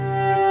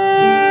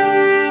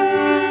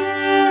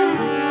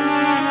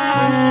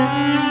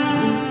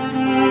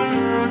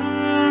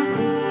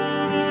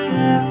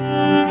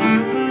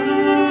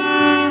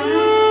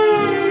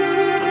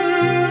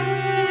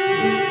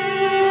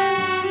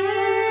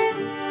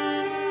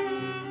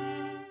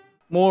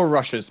More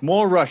rushes,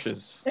 more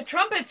rushes. The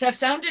trumpets have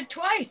sounded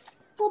twice.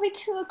 It will be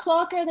 2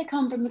 o'clock ere they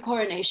come from the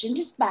coronation.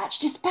 Dispatch,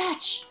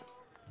 dispatch.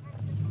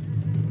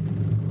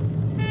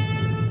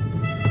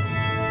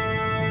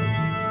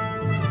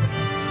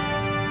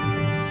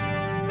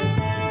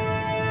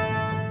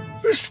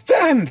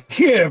 Stand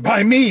here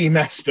by me,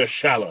 Master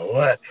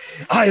Shallow.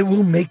 I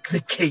will make the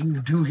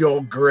king do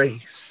your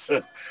grace.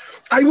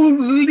 I will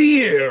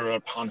leer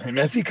upon him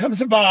as he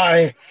comes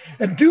by,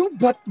 and do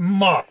but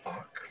mark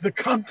the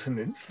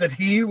countenance that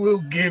he will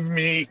give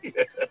me.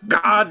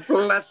 God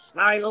bless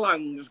thy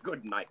lungs,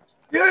 good knight.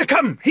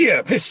 Come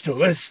here,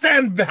 Pistol,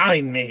 stand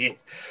behind me.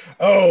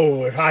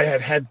 Oh, if I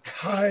had had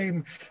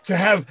time to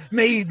have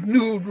made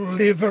new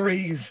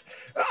liveries,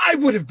 I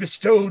would have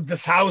bestowed the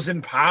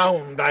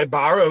 £1,000 I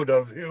borrowed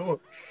of you.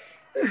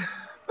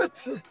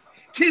 But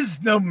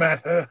 'tis no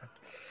matter.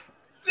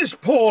 This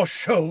poor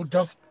show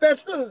doth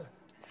better.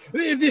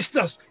 This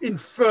doth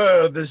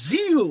infer the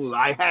zeal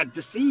I had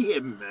to see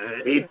him.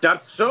 It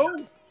doth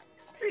so?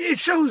 It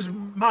shows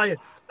my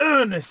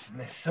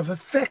earnestness of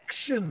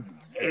affection.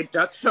 It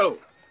doth so.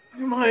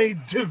 My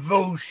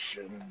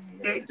devotion.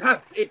 It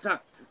doth.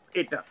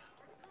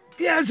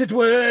 As it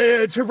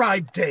were, to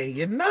ride day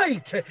and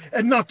night,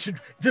 and not to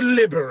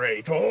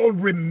deliberate or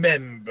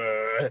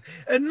remember,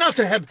 and not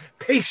to have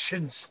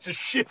patience to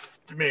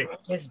shift me.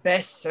 It is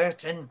best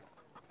certain.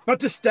 But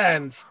to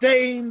stand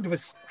stained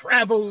with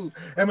travel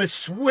and with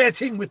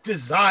sweating with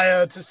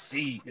desire to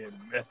see him,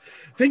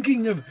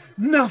 thinking of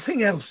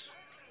nothing else,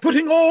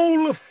 putting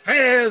all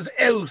affairs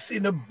else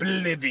in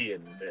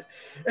oblivion,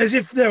 as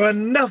if there were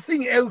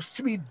nothing else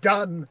to be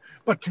done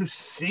but to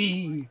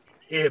see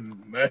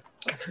him.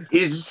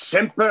 Is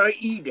semper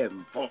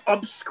idem, for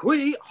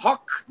obsque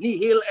hoc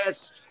nihil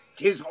est.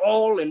 'Tis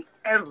all in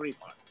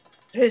everyone.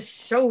 'Tis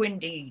so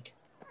indeed.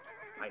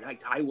 My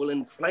knight, I will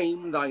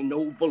inflame thy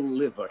noble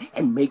liver,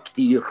 and make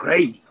thee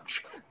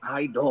rage.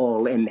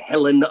 Idol and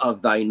Helen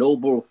of thy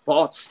noble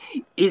thoughts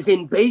is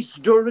in base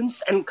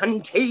durance and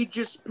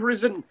contagious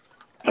prison,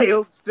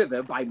 haled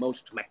thither by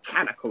most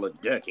mechanical and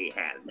dirty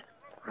hand.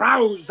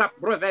 Rouse up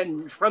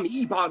revenge from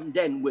Ebon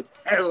den with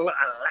fell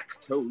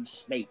Alecto's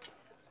snake.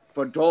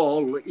 For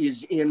Dol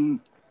is in.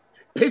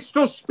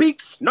 Pistol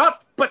speaks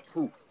not but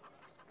truth.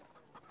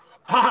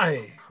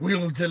 I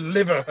will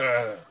deliver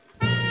her.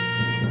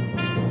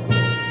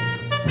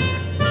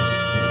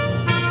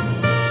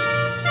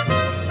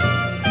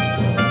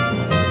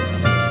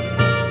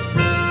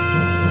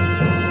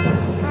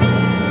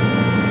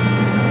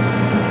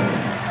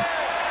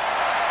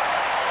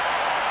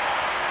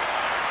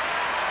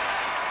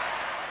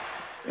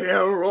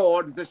 Here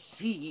roared the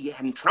sea,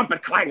 and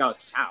trumpet clangor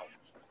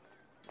sounds.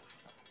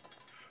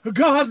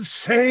 God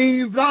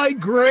save thy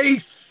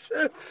grace,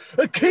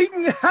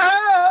 King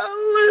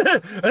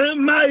Hal,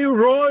 my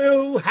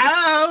royal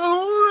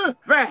Hal.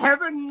 The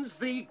heavens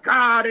thee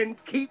guard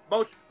and keep,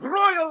 most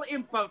royal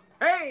imp of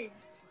fame.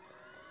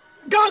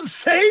 God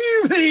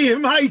save thee,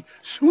 my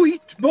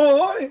sweet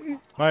boy.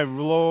 My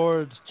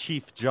Lord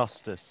Chief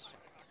Justice,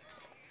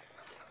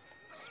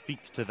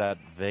 speak to that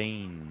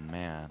vain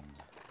man.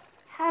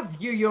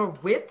 Have you your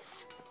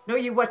wits? Know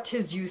you what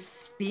 'tis you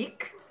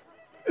speak?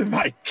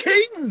 My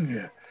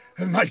king,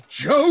 my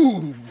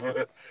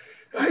Jove,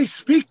 I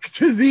speak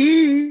to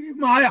thee,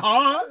 my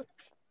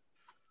heart.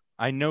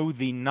 I know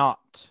thee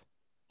not,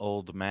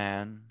 old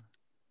man.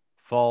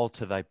 Fall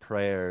to thy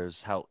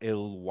prayers, how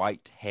ill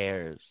white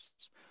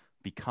hairs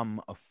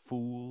become a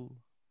fool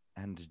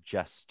and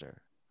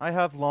jester. I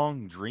have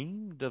long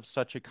dreamed of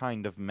such a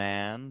kind of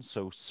man,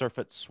 so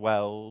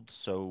surfeit-swelled,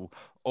 so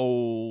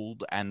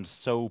old, and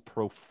so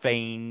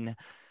profane.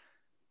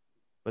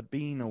 But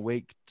being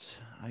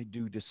awaked, I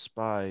do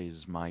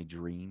despise my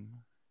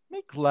dream.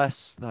 Make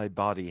less thy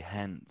body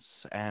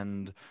hence,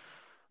 and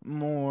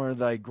more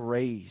thy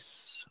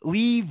grace.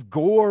 Leave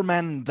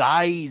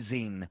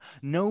gormandizing.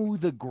 Know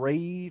the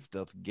grave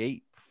doth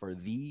gape for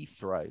thee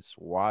thrice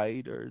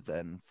wider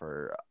than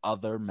for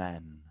other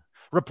men.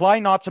 Reply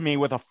not to me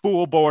with a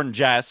fool-born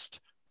jest.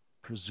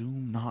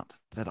 Presume not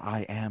that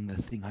I am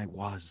the thing I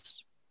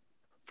was.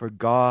 For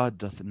God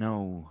doth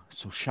know,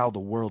 so shall the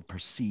world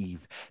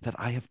perceive, that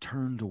I have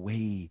turned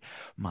away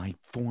my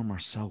former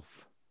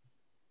self.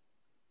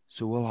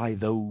 So will I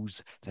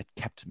those that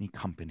kept me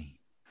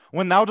company.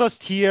 When thou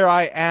dost hear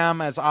I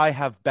am as I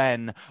have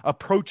been,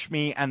 approach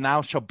me, and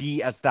thou shalt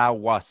be as thou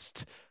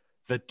wast,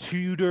 the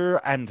tutor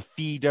and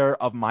feeder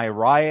of my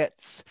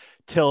riots.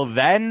 Till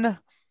then,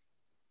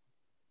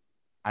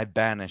 I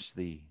banish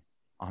thee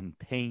on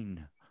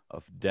pain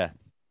of death,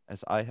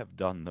 as I have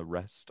done the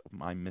rest of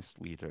my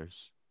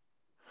misleaders.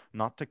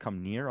 Not to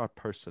come near our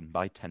person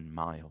by 10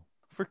 mile.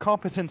 For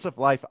competence of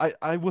life,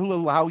 I will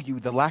allow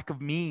you the lack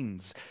of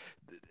means,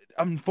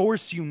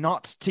 enforce you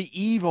not to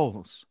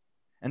evils.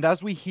 And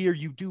as we hear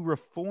you do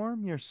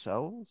reform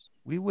yourselves,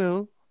 we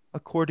will,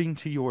 according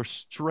to your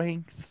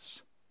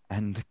strengths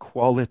and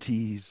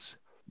qualities,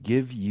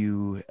 give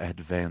you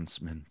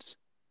advancement.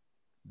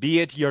 Be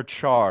it your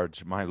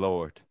charge, my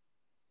lord,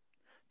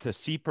 to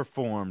see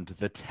performed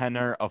the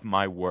tenor of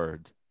my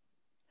word.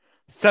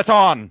 Set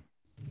on!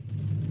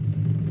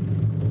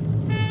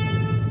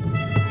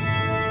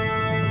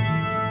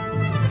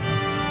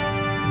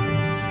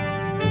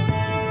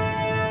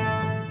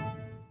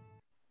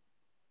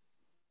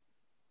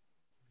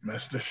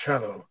 Master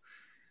Shallow,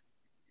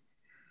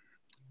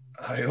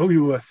 I owe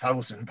you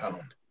 1,000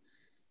 pound.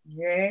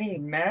 Yea,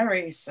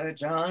 marry, Sir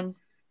John,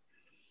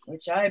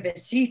 which I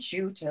beseech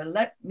you to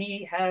let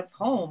me have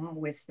home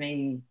with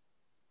me.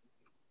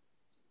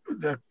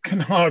 That can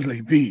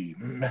hardly be,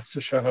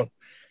 Master Shallow.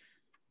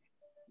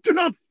 Do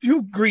not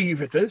you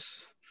grieve at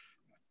this.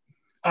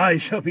 I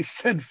shall be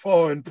sent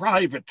for in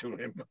private to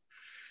him.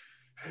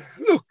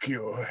 Look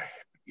you,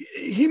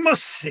 he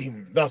must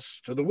seem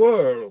thus to the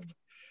world.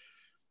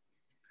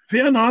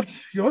 Fear not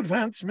your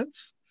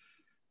advancements.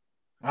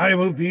 I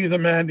will be the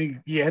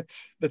man yet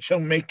that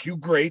shall make you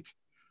great.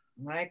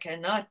 I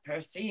cannot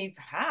perceive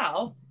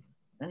how,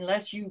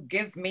 unless you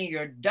give me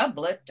your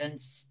doublet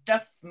and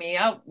stuff me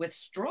out with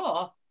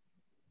straw.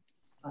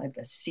 I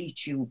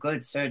beseech you,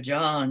 good Sir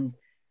John,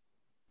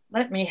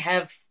 let me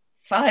have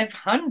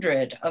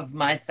 500 of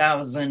my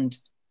 1,000.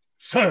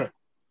 Sir,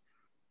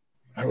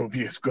 I will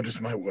be as good as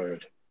my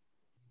word.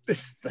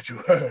 This that you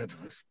heard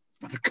was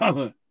but a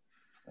color.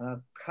 A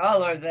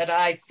color that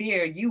I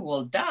fear you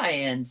will die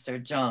in, Sir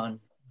John.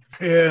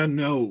 Fear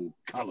no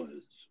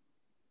colors.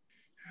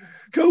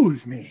 Go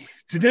with me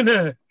to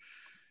dinner.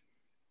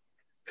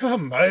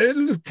 Come,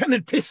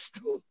 Lieutenant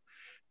Pistol.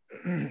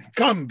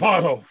 Come,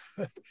 Bardolph.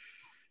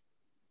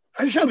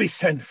 I shall be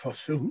sent for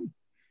soon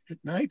at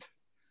night.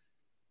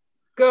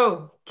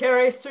 Go,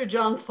 carry Sir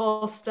John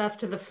Falstaff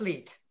to the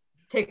fleet.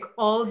 Take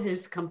all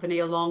his company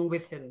along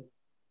with him.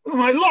 Oh,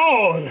 my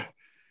lord!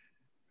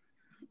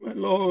 My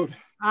lord.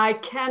 I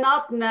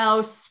cannot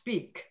now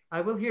speak.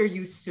 I will hear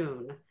you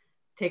soon.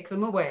 Take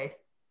them away.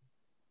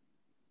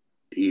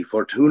 Di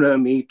fortuna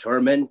me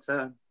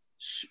tormenta,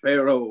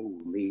 spero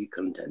me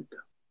contenta.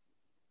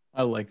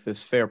 I like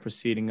this fair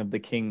proceeding of the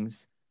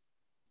king's.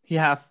 He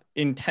hath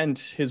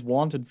intent his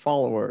wanted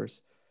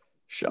followers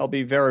shall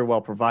be very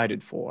well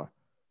provided for,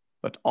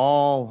 but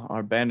all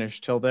are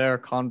banished till their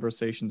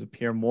conversations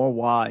appear more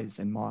wise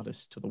and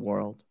modest to the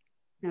world.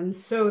 And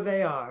so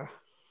they are.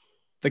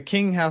 The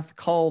king hath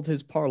called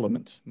his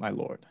parliament, my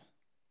lord.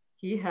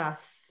 He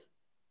hath.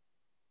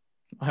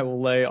 I will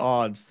lay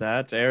odds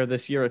that, ere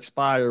this year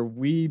expire,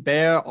 we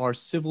bear our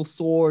civil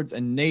swords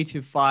and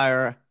native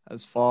fire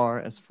as far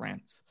as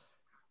France.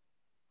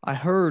 I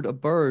heard a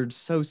bird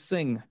so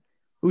sing,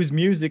 whose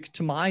music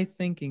to my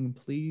thinking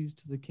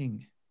pleased the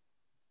king.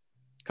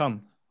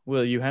 Come,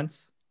 will you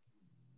hence?